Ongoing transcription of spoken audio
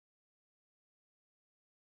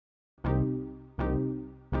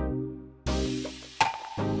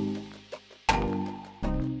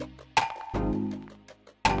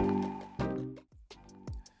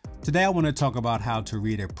Today I want to talk about how to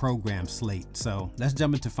read a program slate. So let's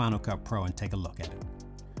jump into Final Cut Pro and take a look at it.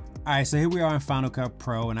 All right, so here we are in Final Cut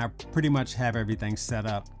Pro, and I pretty much have everything set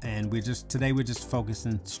up, and today we're just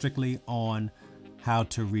focusing strictly on how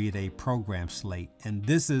to read a program slate. And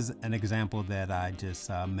this is an example that I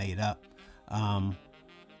just made up,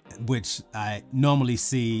 which I normally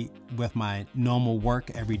see with my normal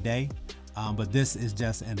work every day, but this is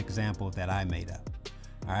just an example that I made up.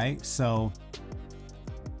 All right, so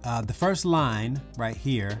the first line right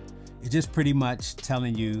here is just pretty much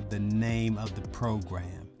telling you the name of the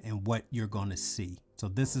program and what you're going to see. So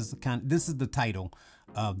this is the title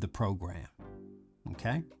of the program.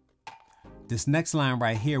 Okay. This next line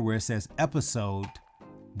right here where it says episode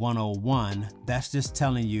 101, that's just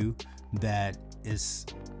telling you that it's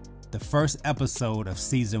the first episode of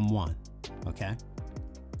season 1. Okay.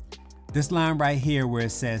 This line right here where it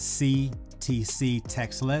says CTC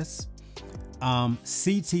Textless,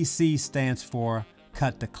 CTC stands for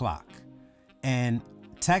Cut to Clock, and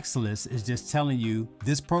Textless is just telling you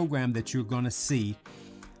this program that you're going to see,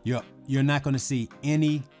 you're not going to see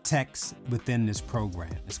any text within this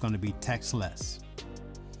program. It's going to be textless.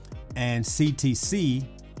 And CTC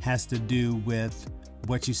has to do with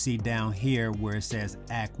what you see down here where it says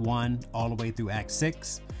Act 1 all the way through Act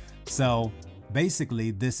 6. So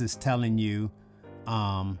basically this is telling you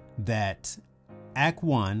that Act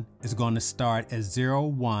 1 is going to start at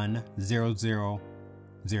 010000,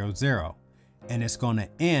 and it's going to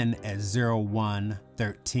end at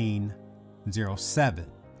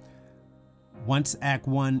 011307. Once Act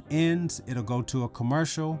 1 ends, it'll go to a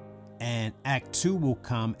commercial, and Act 2 will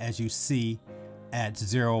come, as you see, at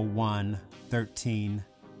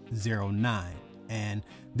 011309. And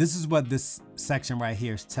this is what this section right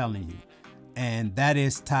here is telling you, and that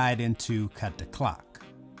is tied into Cut the Clock,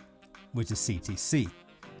 which is CTC.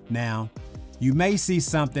 Now, you may see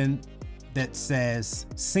something that says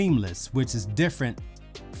seamless, which is different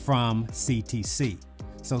from CTC.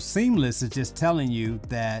 So seamless is just telling you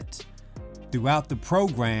that throughout the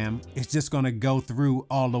program, it's just going to go through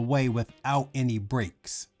all the way without any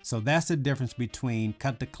breaks. So that's the difference between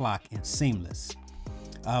Cut the Clock and seamless.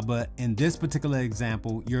 But in this particular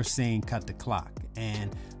example, you're seeing Cut the Clock,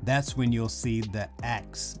 and that's when you'll see the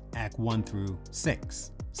acts, Act 1 through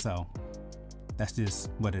 6. So that's just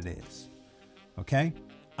what it is. Okay.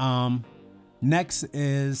 Next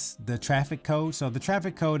is the traffic code. So the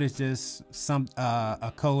traffic code is just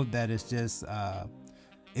a code that is just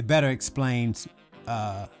it better explains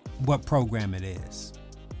what program it is.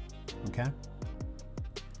 Okay.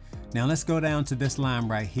 Now let's go down to this line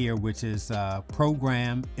right here, which is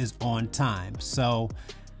program is on time. So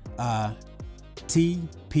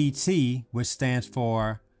TPT, which stands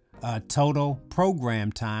for total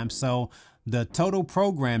program time. So the total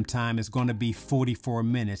program time is going to be 44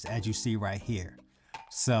 minutes, as you see right here.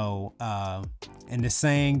 So, and it's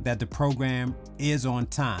saying that the program is on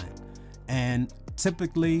time. And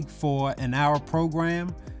typically for an hour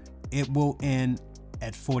program, it will end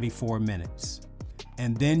at 44 minutes.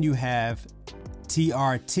 And then you have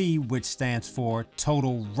TRT, which stands for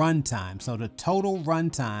total run time. So the total run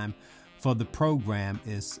time for the program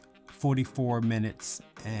is 44 minutes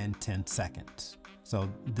and 10 seconds. So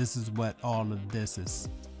this is what all of this is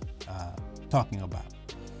talking about.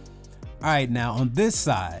 All right, now on this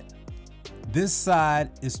side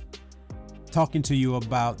is talking to you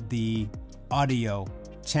about the audio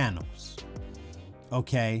channels.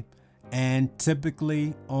 Okay, and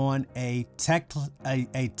typically on a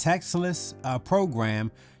textless program,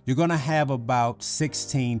 you're going to have about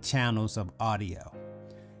 16 channels of audio.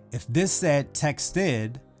 If this said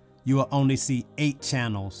texted, you will only see 8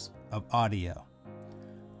 channels of audio.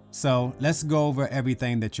 So let's go over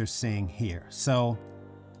everything that you're seeing here. So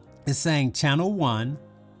it's saying channel 1,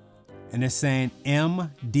 and it's saying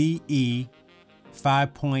MDE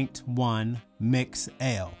 5.1 mix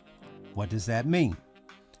L. What does that mean?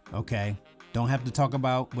 Okay, don't have to talk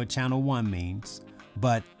about what channel 1 means,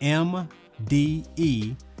 but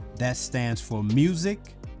MDE, that stands for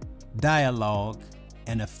music, dialogue,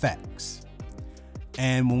 and effects.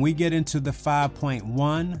 And when we get into the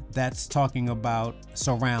 5.1, that's talking about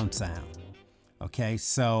surround sound. Okay,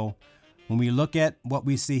 so when we look at what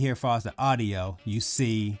we see here as far as the audio, you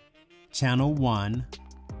see channel 1,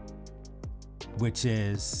 which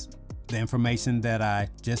is the information that I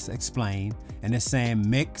just explained, and it's saying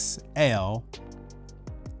mix L,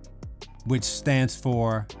 which stands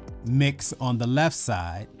for mix on the left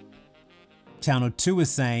side. Channel 2 is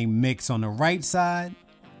saying mix on the right side.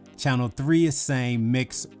 Channel 3 is saying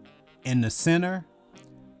mix in the center.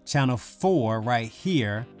 Channel 4 right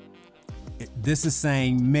here, this is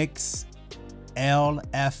saying mix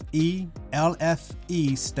LFE.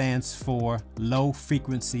 LFE stands for low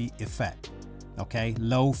frequency effect. Okay,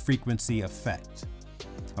 low frequency effect.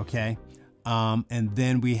 Okay, and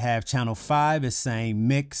then we have channel 5 is saying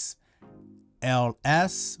mix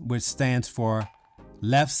LS, which stands for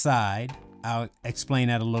left side. I'll explain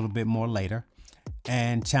that a little bit more later.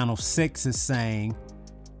 And channel 6 is saying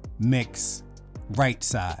mix right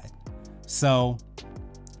side. So,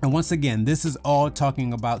 and once again, this is all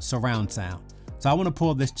talking about surround sound. So I want to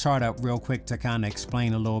pull this chart up real quick to kind of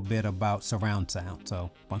explain a little bit about surround sound. So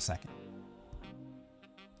 1 second.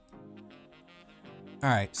 All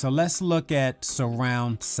right, so let's look at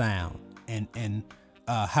surround sound and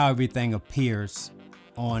how everything appears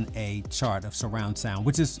on a chart of surround sound,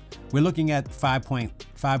 which is, we're looking at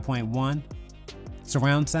 5.1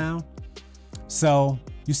 surround sound. So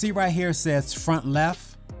you see right here it says front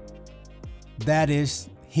left. That is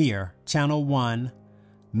here, channel 1,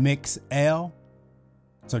 mix L.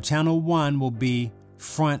 So channel 1 will be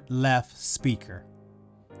front left speaker.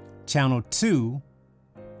 Channel 2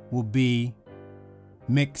 will be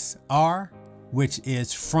mix R, which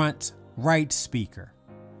is front right speaker.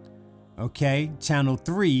 Okay, channel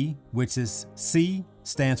 3, which is C,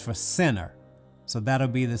 stands for center. So that'll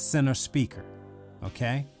be the center speaker.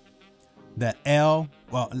 Okay, the L,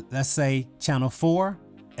 well, let's say channel 4,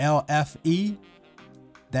 LFE,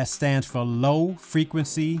 that stands for low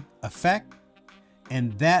frequency effect,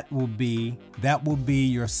 and that will be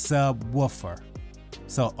your subwoofer.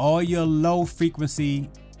 So all your low frequency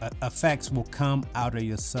effects will come out of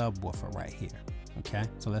your subwoofer right here. Okay,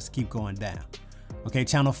 so let's keep going down. Okay,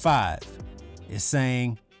 channel 5 is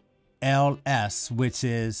saying LS, which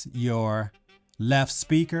is your left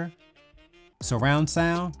speaker. Surround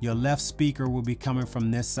sound, your left speaker will be coming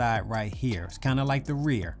from this side right here. It's kind of like the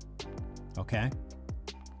rear. Okay.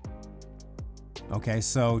 Okay,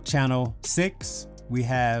 so channel 6, we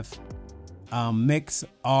have mix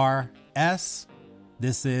RS.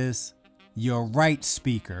 This is your right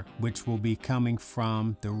speaker, which will be coming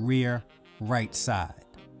from the rear right side.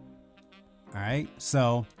 All right,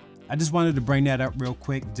 so I just wanted to bring that up real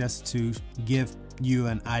quick just to give you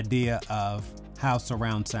an idea of how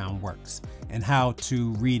surround sound works and how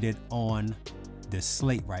to read it on this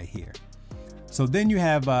slate right here. So then you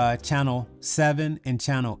have channel 7 and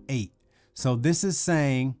channel 8. So this is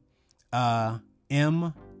saying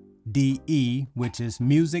MDE, which is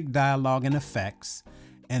music, dialogue, and effects.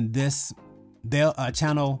 And this,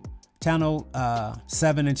 channel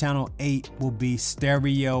 7 and channel 8 will be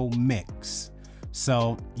stereo mix.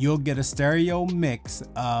 So you'll get a stereo mix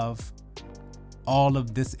of all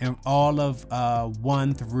of this, all of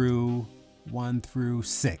 1 through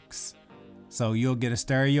 6. So you'll get a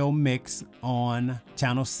stereo mix on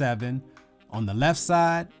channel 7 on the left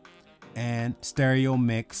side and stereo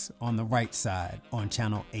mix on the right side on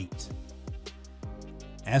channel 8.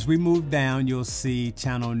 As we move down, you'll see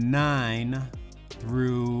channel 9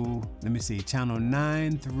 through, channel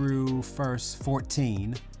 9 through first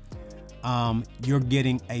 14. You're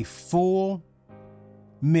getting a full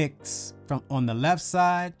mix from on the left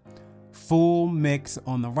side, full mix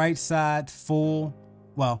on the right side, full,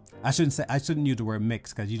 well, I shouldn't use the word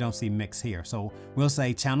mix because you don't see mix here. So we'll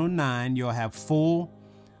say channel 9, you'll have full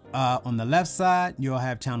on the left side, you'll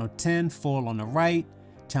have channel 10 full on the right,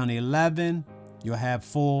 channel 11, you'll have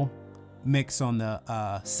full mix on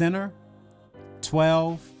the center,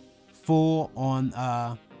 12 full on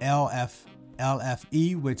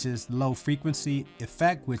LFE, which is low frequency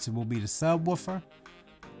effect, which will be the subwoofer,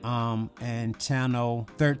 and channel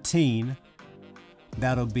 13,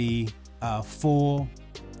 that'll be full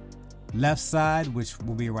left side, which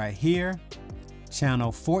will be right here.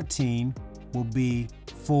 Channel 14 will be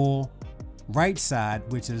full right side,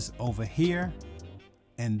 which is over here.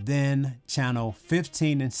 And then channel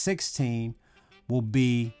 15 and 16 will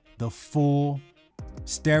be the full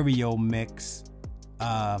stereo mix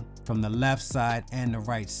from the left side and the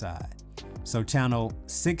right side. So channel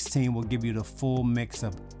 16 will give you the full mix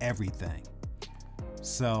of everything.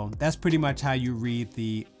 So that's pretty much how you read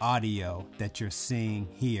the audio that you're seeing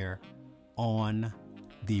here on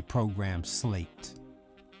the program slate.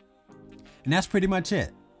 And that's pretty much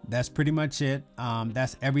it. That's pretty much it.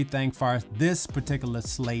 That's everything as far as this particular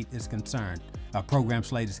slate is concerned, program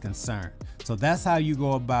slate is concerned. So that's how you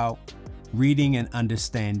go about reading and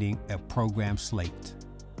understanding a program slate.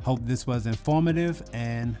 Hope this was informative,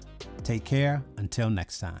 and take care until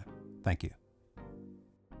next time. Thank you.